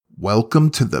Welcome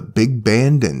to the Big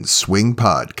Band and Swing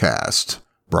Podcast,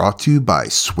 brought to you by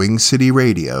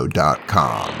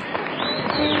SwingCityRadio.com.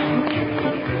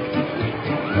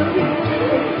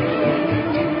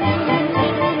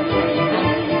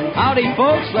 Howdy,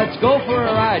 folks. Let's go for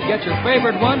a ride. Get your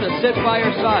favorite one to sit by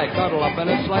your side. Cuddle up in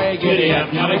a sleigh. Giddy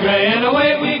up, Nelly Gray, and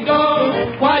away we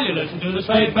go. While you listen to the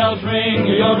sleigh bells ring,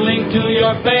 you're yodeling to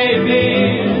your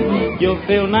baby. You'll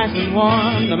feel nice and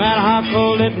warm, no matter how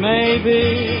cold it may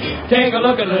be. Take a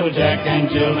look at little Jack and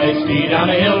Jill. They ski down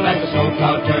a hill, let the snow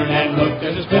cloud turn and look.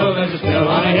 There's a spill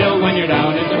on a hill. When you're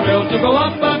down, it's a thrill to go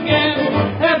up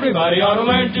again. Everybody ought to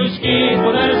learn to ski,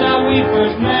 for that is how we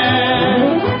first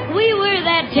met. We were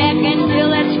that Jack and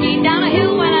Jill that skied down a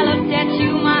hill. When I looked at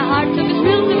you, my heart took a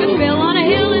thrill on a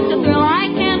hill. It's a thrill I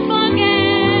can't forget.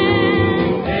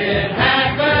 It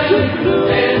happened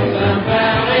in some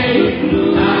valley,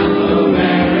 not so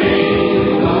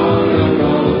very long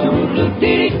ago.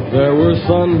 There were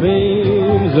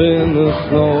sunbeams in the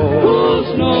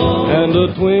snow, and a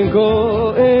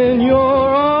twinkle in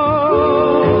your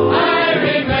eye. I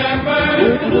remember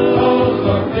oh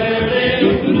so clearly that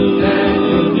you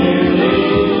nearly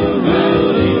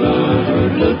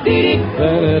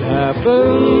then it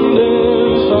happened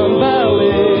in Sun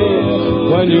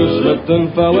Valley, when you slipped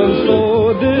and fell, and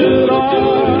so did I.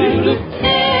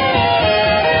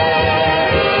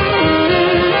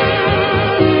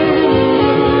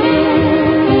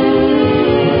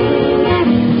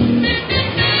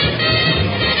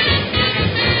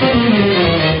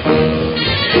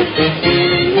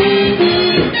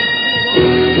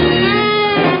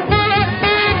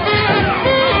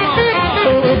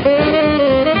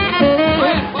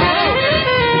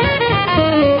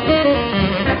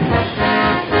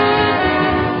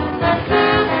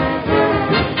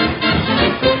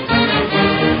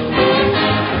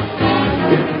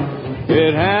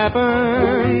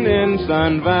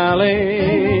 Sun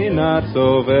Valley, not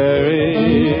so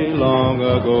very long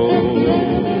ago.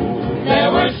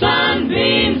 There were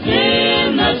sunbeams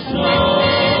in the snow,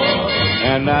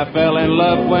 and I fell in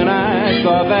love when I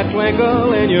saw that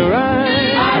twinkle in your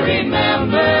eye. I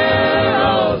remember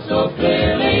oh so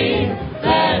clearly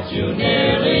that you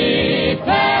nearly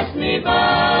passed me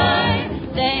by.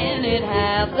 Then it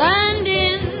happened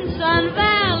in Sun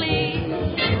Valley,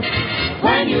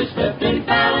 when you slipped and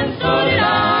fell, and so did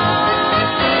I.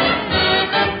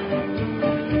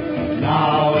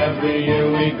 Now every year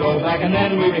we go back and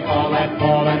then we recall that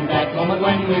fall and that moment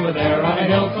when we were there on a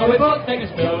hill. So we both take a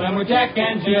spill and we're Jack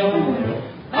and Jill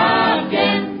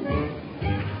again.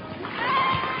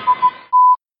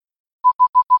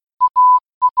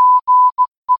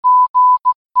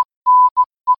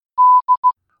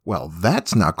 Well,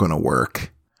 that's not going to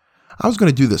work. I was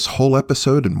going to do this whole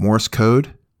episode in Morse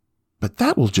code, but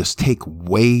that will just take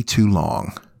way too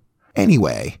long.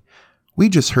 Anyway, we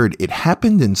just heard It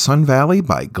Happened in Sun Valley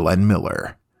by Glenn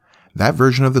Miller. That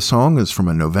version of the song is from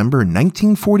a November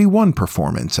 1941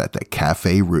 performance at the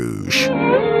Café Rouge.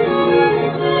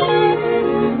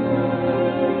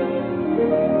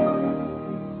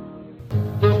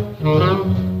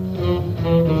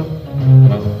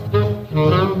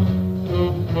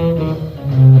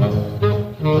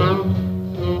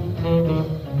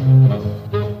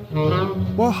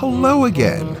 Well, hello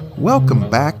again. Welcome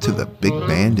back to the Big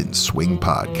Band and Swing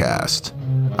Podcast.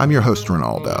 I'm your host,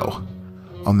 Ronaldo.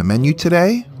 On the menu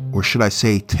today, or should I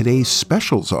say today's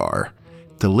specials are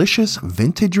delicious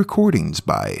vintage recordings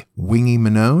by Wingy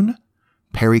Manone,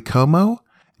 Perry Como,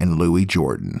 and Louis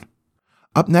Jordan.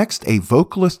 Up next, a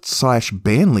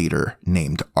vocalist/band leader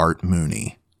named Art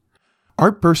Mooney.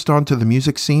 Art burst onto the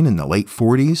music scene in the late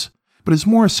 40s, but is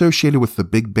more associated with the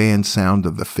big band sound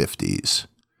of the 50s.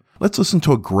 Let's listen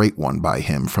to a great one by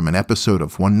him from an episode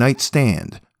of One Night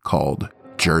Stand called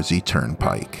Jersey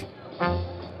Turnpike.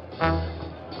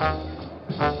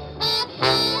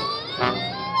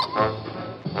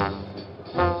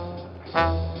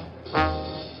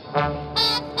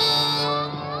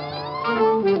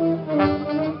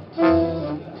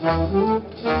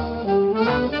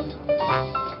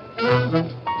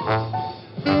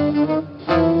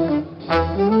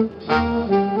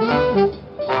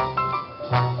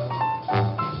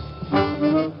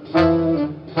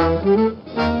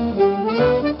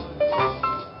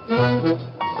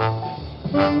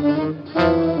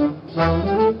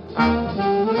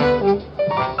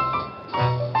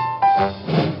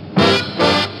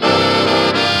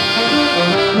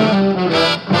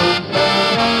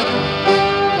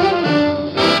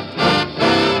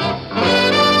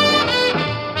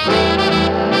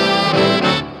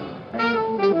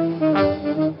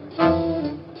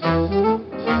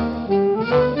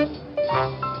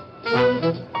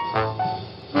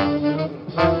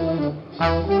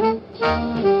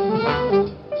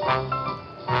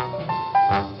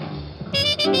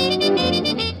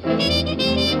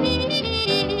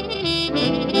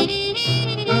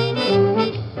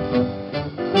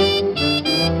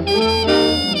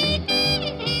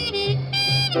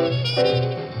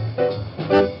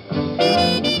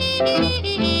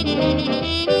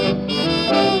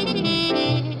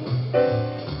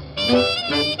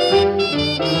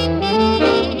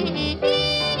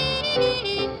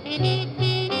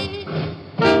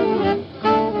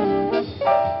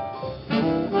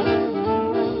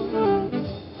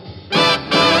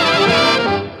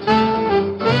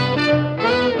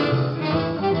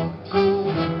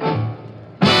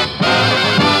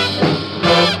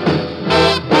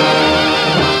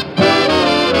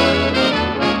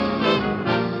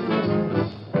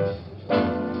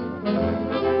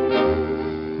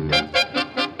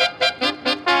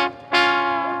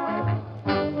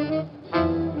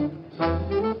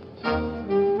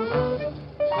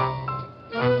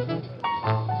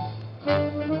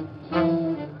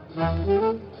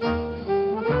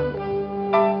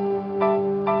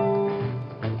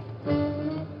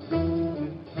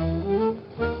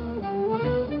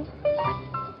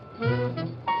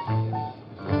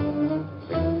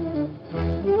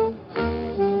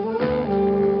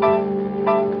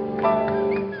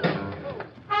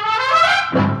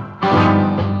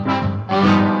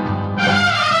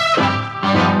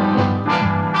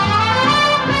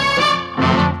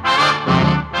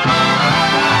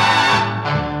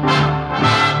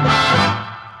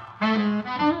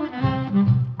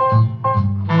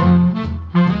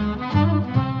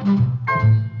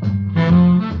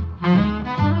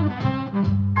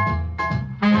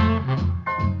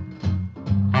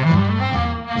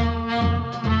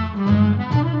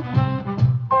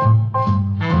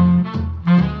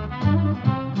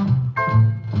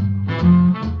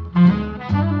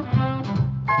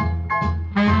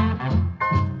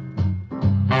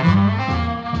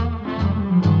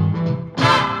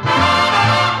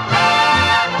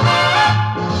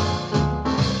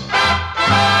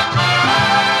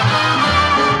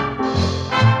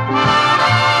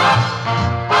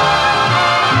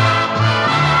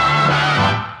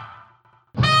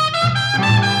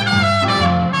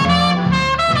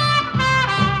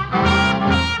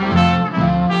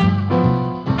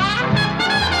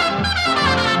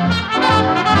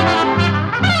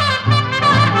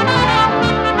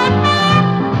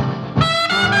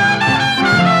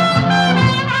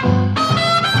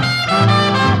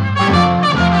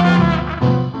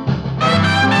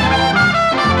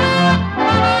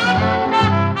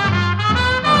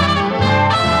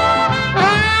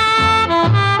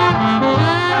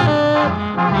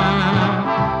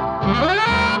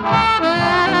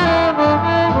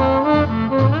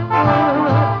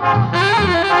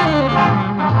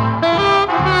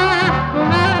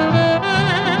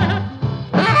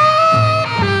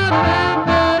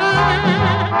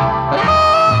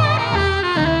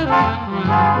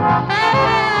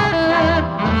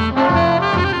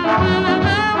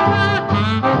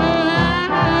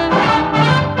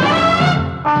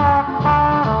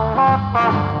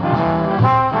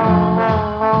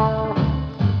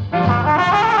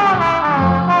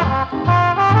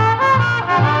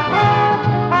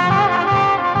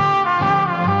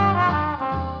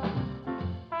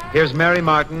 Here's Mary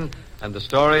Martin and the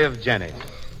story of Jenny.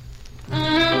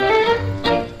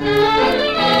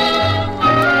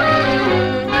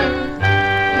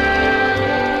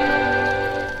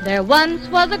 There once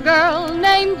was a girl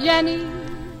named Jenny,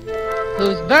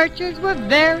 whose virtues were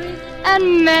varied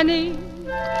and many,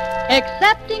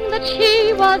 excepting that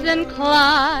she was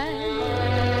inclined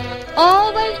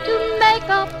always to make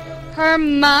up her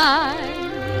mind.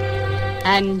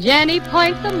 And Jenny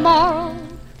points a moral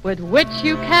with which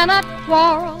you cannot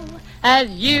quarrel, as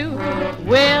you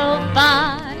will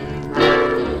find.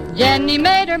 Jenny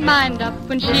made her mind up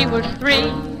when she was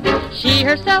 3. She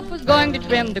herself was going to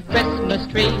trim the Christmas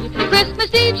tree.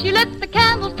 Christmas Eve she lit the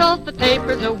candles, tossed the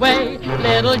tapers away.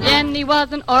 Little Jenny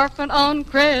was an orphan on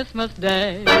Christmas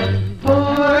Day.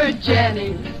 Poor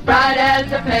Jenny, bright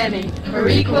as a penny, her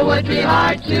equal would be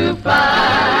hard to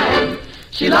find.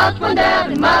 She lost one dad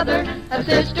and mother, a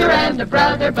sister and a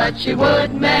brother, but she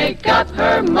would make up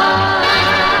her mind.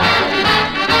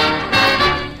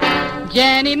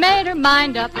 Jenny made her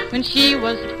mind up when she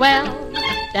was 12,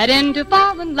 that into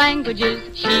foreign languages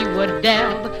she would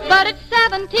delve. But at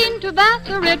 17 to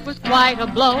Vassar it was quite a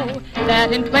blow,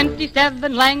 that in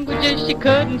 27 languages she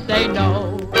couldn't say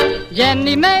no.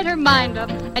 Jenny made her mind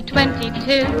up at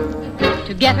 22,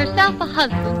 to get herself a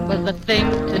husband was the thing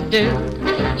to do.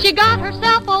 She got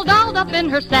herself all dolled up in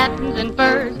her satins and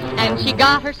furs, and she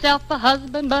got herself a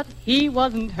husband, but he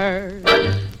wasn't hers.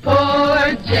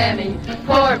 Poor Jenny,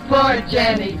 poor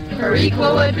Jenny, her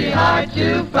equal would be hard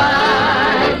to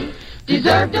find.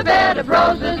 Deserved a bed of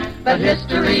roses, but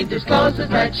history discloses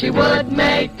that she would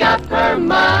make up her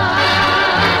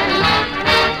mind.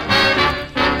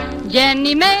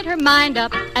 Jenny made her mind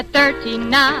up at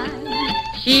 39.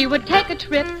 She would take a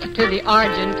trip to the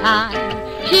Argentine.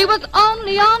 She was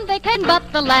only on vacation,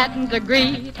 but the Latins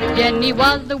agreed. Jenny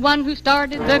was the one who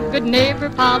started the good neighbor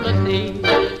policy.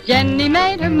 Jenny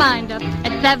made her mind up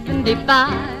at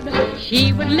 75.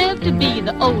 She would live to be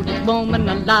the oldest woman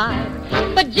alive.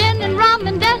 But gin and rum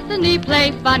and destiny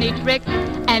play funny tricks,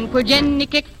 and poor Jenny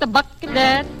kicks the bucket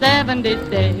at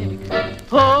 76.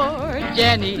 Poor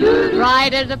Jenny,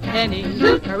 bright as a penny,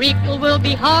 her equal will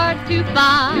be hard to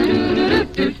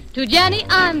find. To Jenny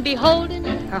I'm beholden,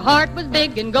 her heart was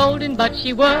big and golden, but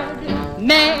she would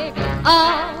make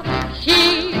up,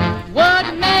 she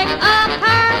would make up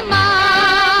her mind.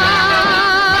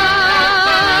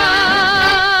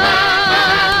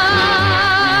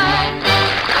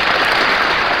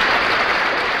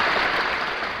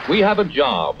 We have a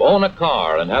job, own a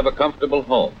car, and have a comfortable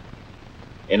home.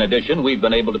 In addition, we've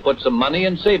been able to put some money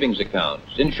in savings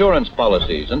accounts, insurance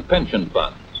policies, and pension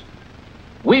funds.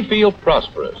 We feel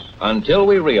prosperous until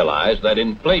we realize that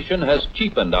inflation has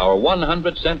cheapened our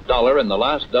 100-cent dollar in the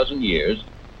last dozen years,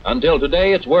 until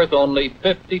today it's worth only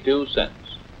 52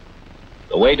 cents.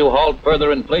 The way to halt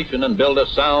further inflation and build a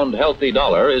sound, healthy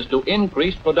dollar is to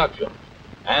increase production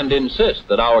and insist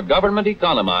that our government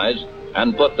economize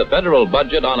and put the federal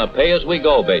budget on a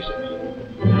pay-as-we-go basis.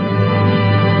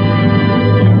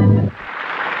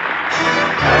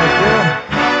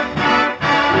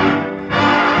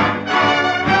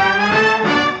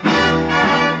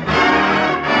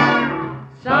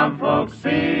 Some folks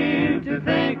seem to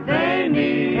think they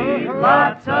need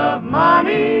lots of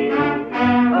money.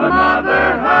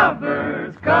 Another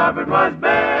Hubbard's cupboard was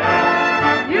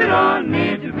bare. You don't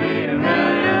need to be a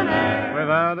millionaire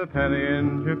without a penny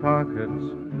in your pockets.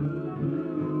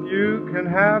 You can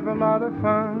have a lot of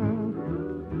fun.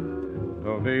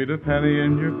 Don't need a penny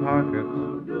in your pockets.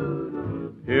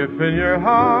 If in your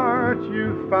heart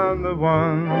you found the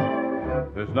one,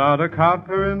 there's not a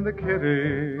copper in the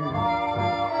kitty.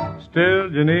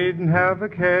 Still you needn't have a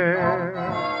care,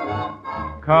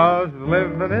 'cause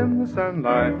living in the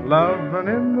sunlight, loving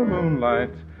in the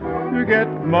moonlight, you get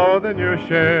more than your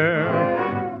share.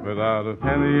 Without a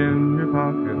penny in your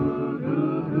pocket,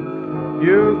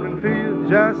 you can feel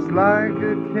just like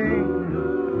a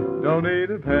king. Don't need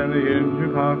a penny in your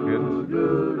pocket.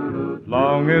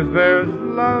 Long as there's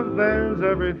love, there's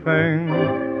everything.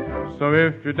 So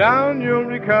if you're down, you'll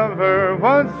recover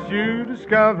once you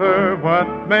discover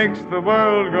what makes the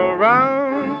world go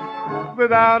round.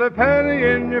 Without a penny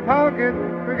in your pocket,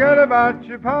 forget about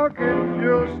your pocket,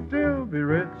 you'll still be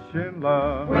rich in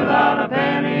love. Without a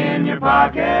penny in your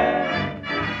pocket,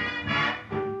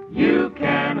 you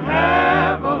can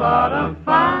have a lot of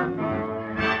fun.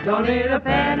 Don't need a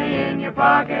penny in your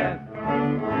pocket.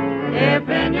 If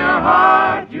in your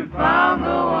heart you found the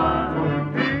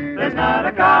one, there's not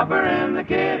a copper in the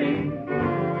kitty.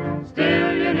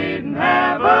 Still you needn't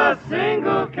have a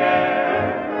single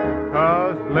care,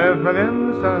 'Cause living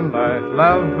in the sunlight,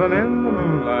 loving in the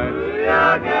moonlight,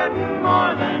 You're getting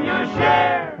more than your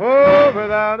share. oh,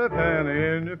 without a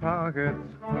penny in your pocket,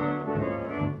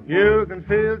 you can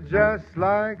feel just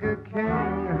like a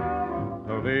king.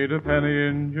 Don't need a penny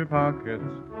in your pocket.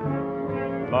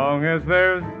 Long as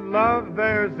there's love,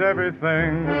 there's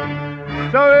everything.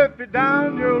 So if you're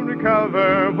down, you'll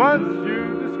recover once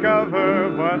you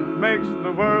discover what makes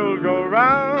the world go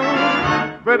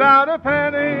round. Without a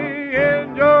penny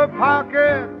in your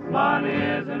pocket, Money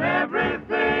isn't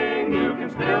everything. You can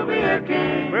still be a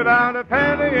king. without a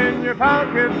penny in your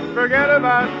pocket, forget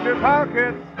about your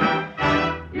pocket.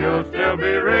 You'll still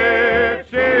be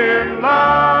rich in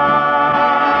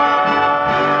love.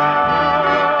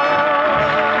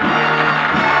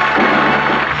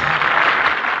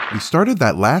 We started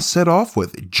that last set off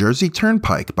with Jersey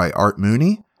Turnpike by Art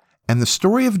Mooney and The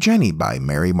Story of Jenny by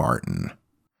Mary Martin.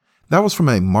 That was from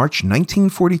a March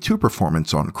 1942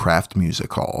 performance on Kraft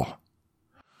Music Hall.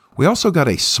 We also got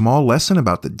a small lesson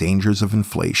about the dangers of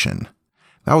inflation.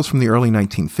 That was from the early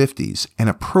 1950s, and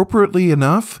appropriately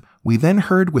enough, we then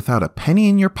heard Without a Penny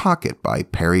in Your Pocket by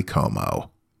Perry Como.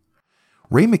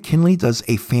 Ray McKinley does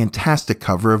a fantastic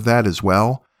cover of that as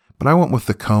well, but I went with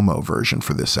the Como version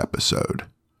for this episode.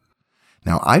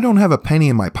 Now, I don't have a penny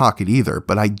in my pocket either,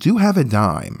 but I do have a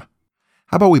dime.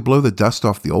 How about we blow the dust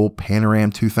off the old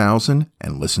Panoram 2000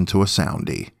 and listen to a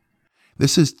soundie?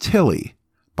 This is Tilly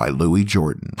by Louis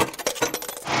Jordan.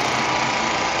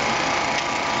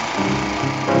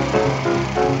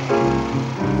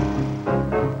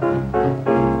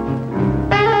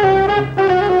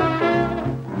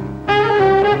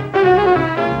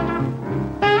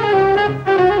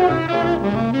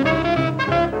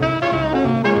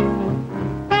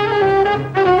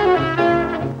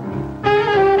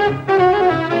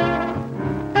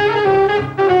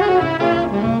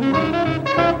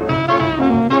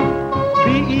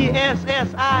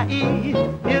 Bessie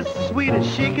is sweet as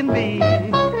she can be,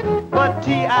 but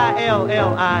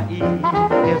Tillie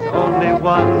is only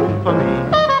one for me.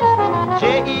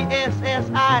 Jessie is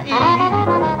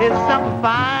something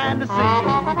fine to see,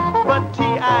 but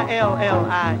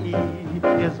Tillie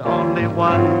is only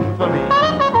one for me.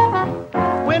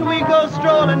 When we go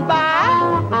strolling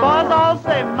by, the boys all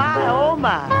say, my, oh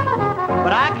my.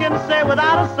 But I can say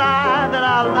without a sigh that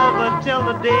I love her till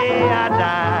the day I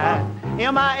die.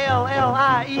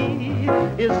 Millie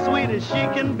is sweet as she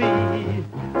can be,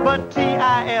 but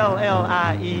Tillie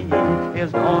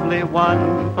is the only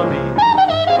one for me.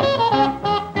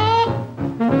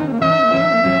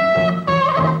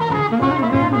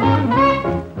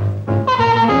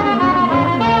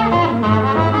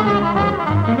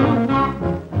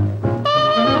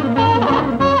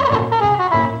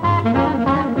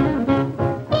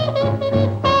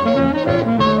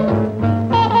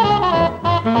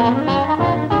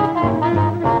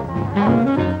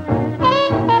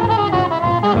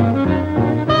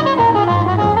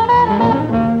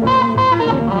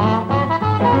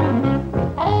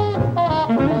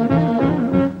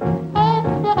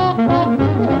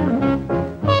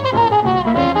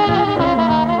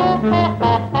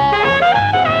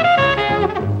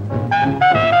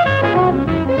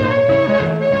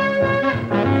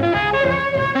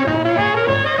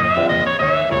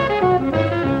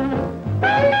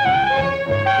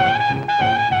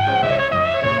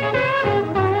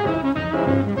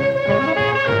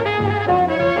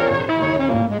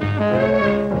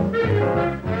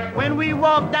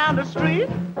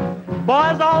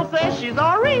 Boys all say she's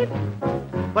all right,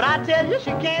 but I tell you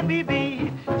she can't be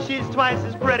beat. She's twice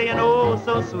as pretty and oh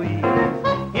so sweet.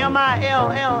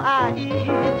 Millie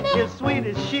is sweet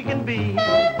as she can be,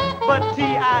 but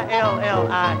Tillie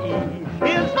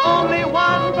is only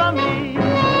one for me.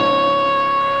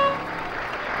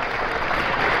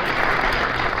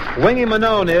 Wingy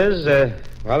Manone is,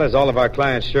 well, as all of our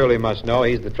clients surely must know,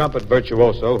 he's the trumpet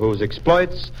virtuoso whose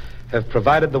exploits have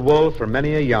provided the wool for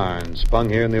many a yarn spun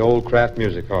here in the old Kraft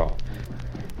Music Hall.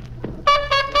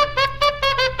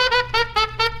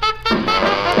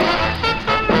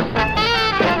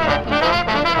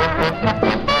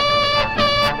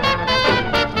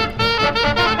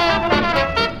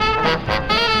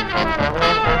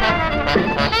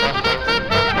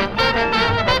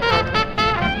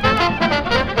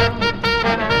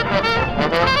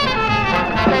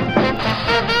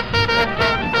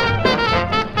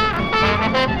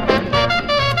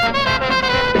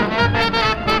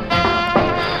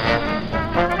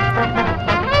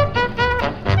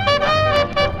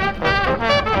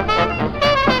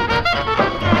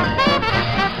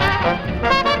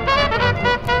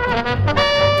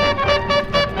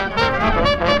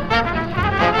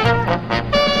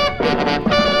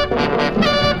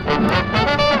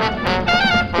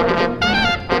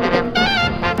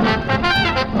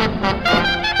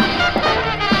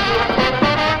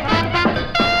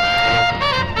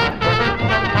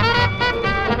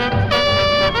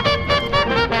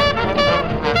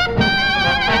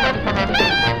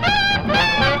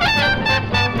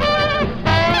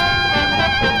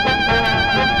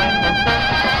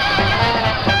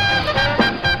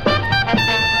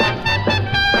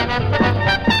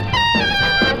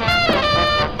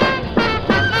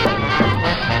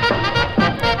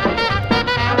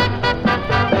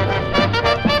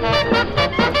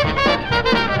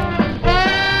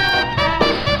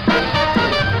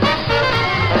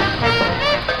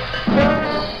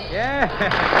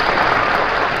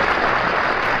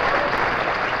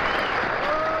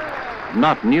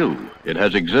 Not new. It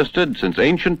has existed since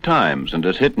ancient times and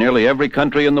has hit nearly every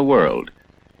country in the world.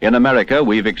 In America,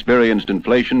 we've experienced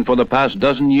inflation for the past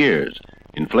dozen years.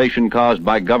 Inflation caused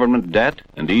by government debt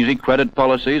and easy credit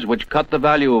policies which cut the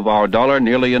value of our dollar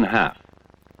nearly in half.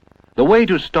 The way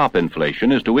to stop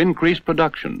inflation is to increase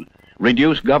production,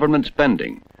 reduce government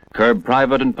spending, curb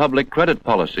private and public credit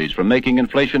policies from making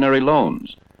inflationary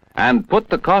loans, and put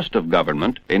the cost of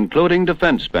government, including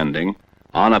defense spending,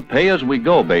 on a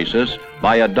pay-as-we-go basis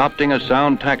by adopting a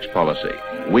sound tax policy.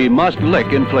 We must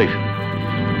lick inflation.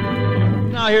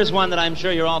 Now, here's one that I'm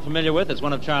sure you're all familiar with. It's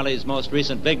one of Charlie's most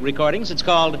recent big recordings. It's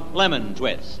called Lemon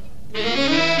Twist.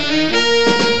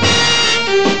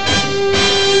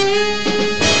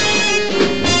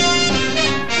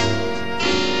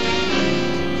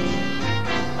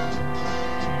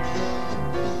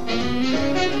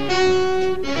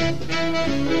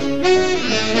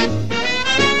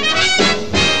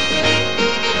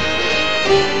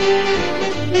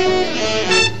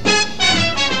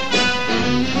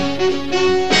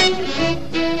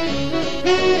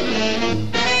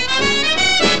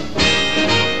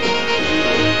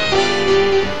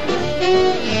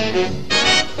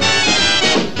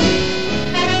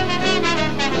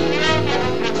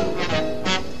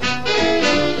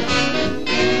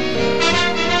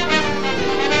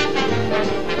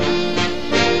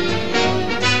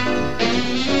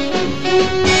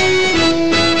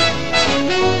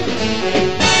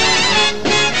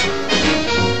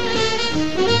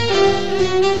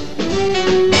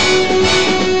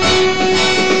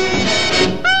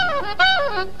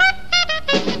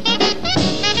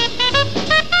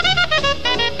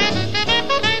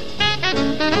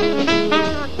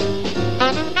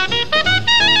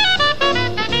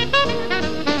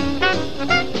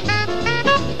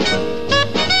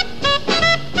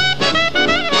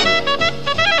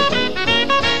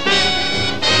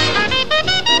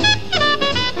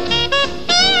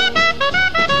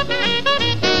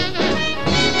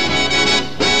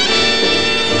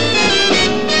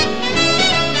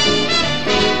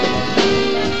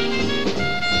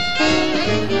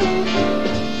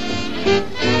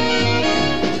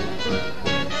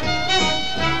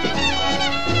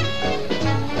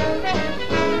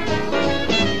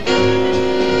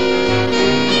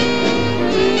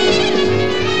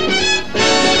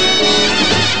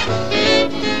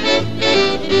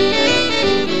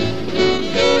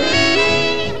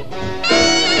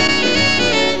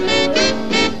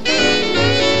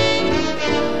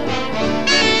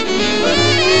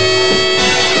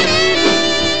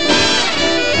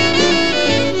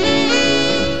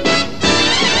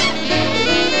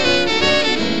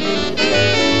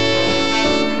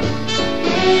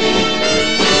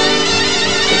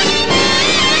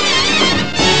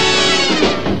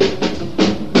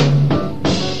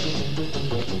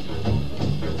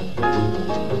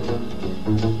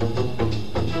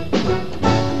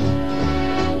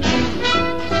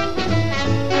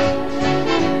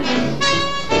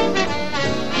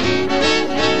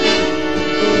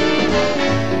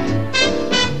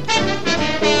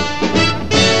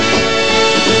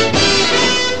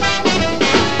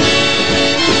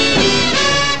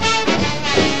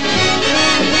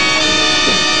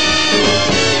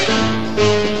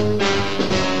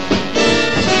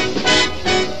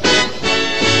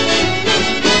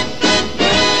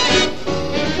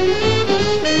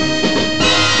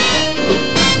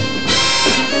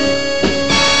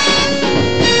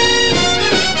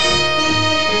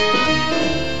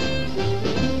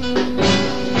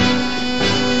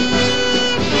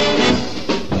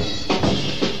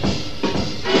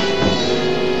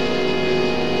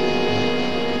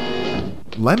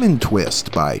 Lemon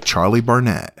Twist by Charlie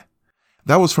Barnett.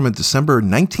 That was from a December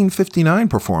 1959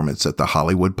 performance at the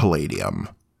Hollywood Palladium.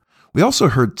 We also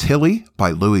heard Tilly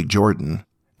by Louis Jordan,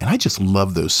 and I just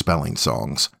love those spelling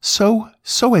songs. So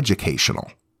educational.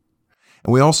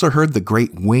 And we also heard the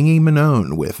great Wingy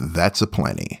Manone with That's a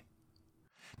Plenty.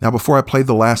 Now, before I play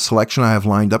the last selection I have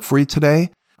lined up for you today,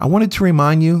 I wanted to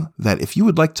remind you that if you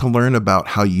would like to learn about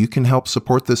how you can help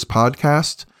support this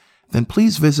podcast, then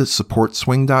please visit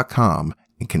supportswing.com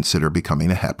and consider becoming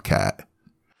a Hepcat.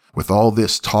 With all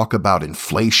this talk about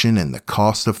inflation and the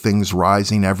cost of things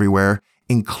rising everywhere,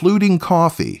 including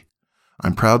coffee,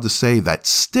 I'm proud to say that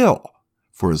still,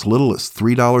 for as little as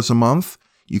 $3 a month,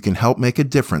 you can help make a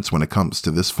difference when it comes to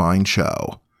this fine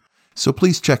show. So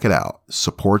please check it out,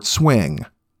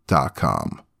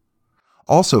 supportswing.com.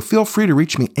 Also, feel free to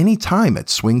reach me anytime at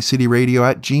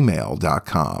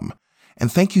swingcityradio@gmail.com.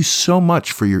 And thank you so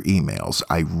much for your emails.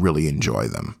 I really enjoy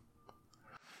them.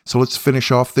 So let's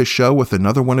finish off this show with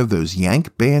another one of those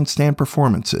Yank Bandstand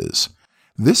performances.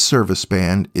 This service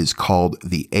band is called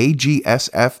the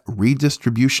AGSF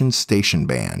Redistribution Station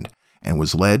Band and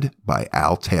was led by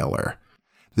Al Taylor.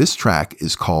 This track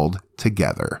is called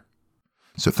Together.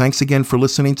 So thanks again for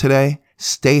listening today.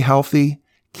 Stay healthy,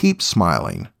 keep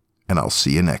smiling, and I'll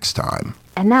see you next time.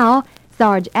 And now,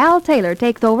 Sarge Al Taylor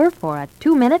takes over for a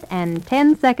 2-minute and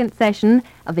 10-second session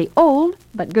of the old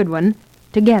but good one,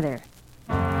 Together.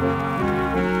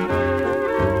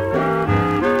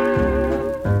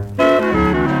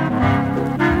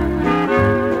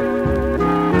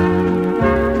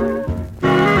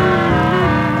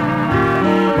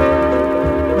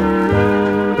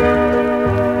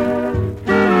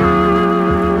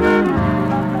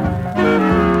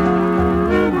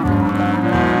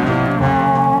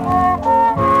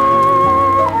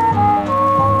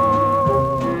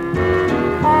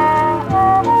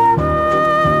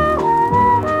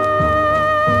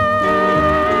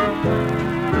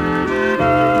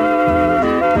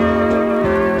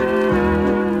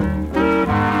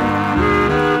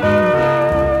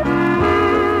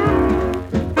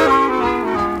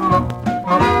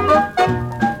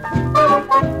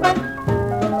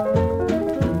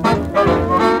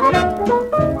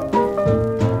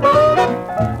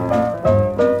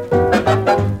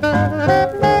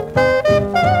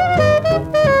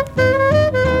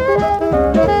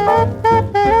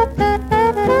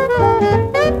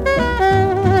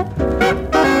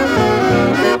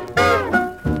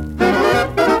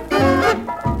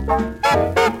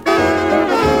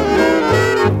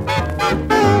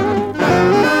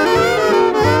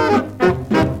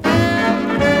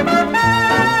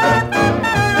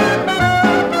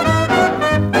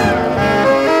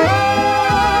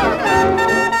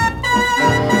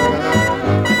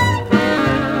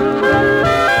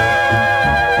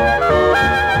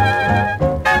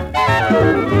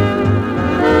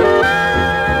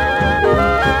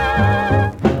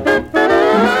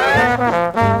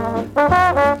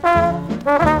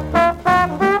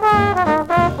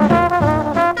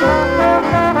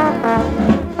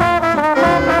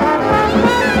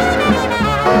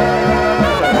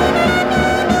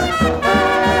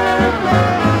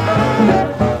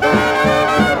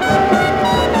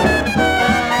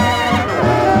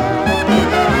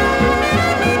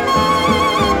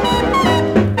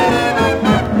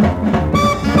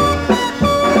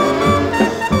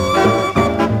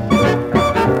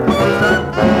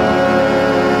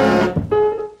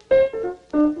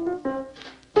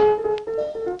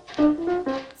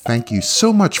 Thank you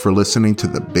so much for listening to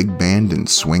the Big Band and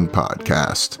Swing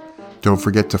podcast. Don't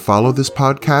forget to follow this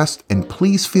podcast, and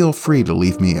please feel free to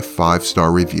leave me a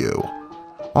 5-star review.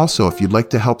 Also, if you'd like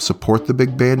to help support the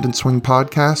Big Band and Swing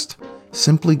podcast,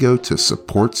 simply go to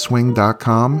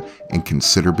supportswing.com and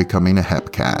consider becoming a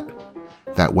Hepcat.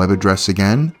 That web address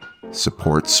again,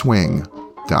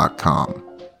 supportswing.com.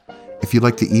 If you'd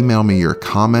like to email me your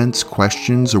comments,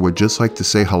 questions, or would just like to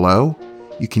say hello,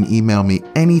 you can email me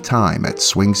anytime at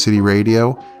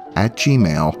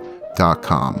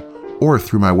swingcityradio@gmail.com or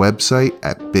through my website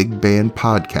at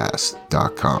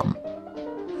bigbandpodcast.com.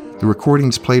 The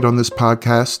recordings played on this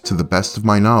podcast, to the best of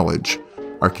my knowledge,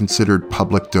 are considered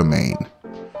public domain.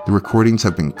 The recordings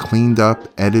have been cleaned up,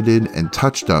 edited, and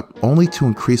touched up only to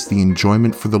increase the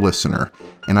enjoyment for the listener,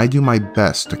 and I do my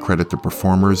best to credit the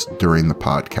performers during the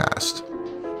podcast.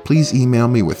 Please email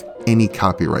me with any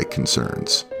copyright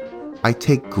concerns. I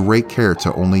take great care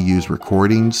to only use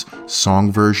recordings,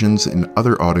 song versions, and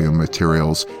other audio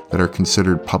materials that are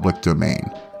considered public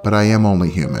domain, but I am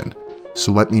only human,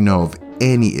 so let me know of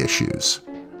any issues.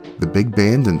 The Big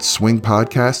Band and Swing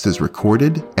podcast is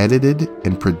recorded, edited,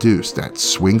 and produced at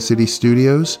Swing City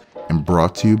Studios and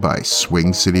brought to you by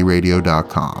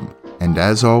swingcityradio.com. And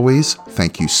as always,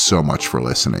 thank you so much for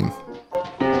listening.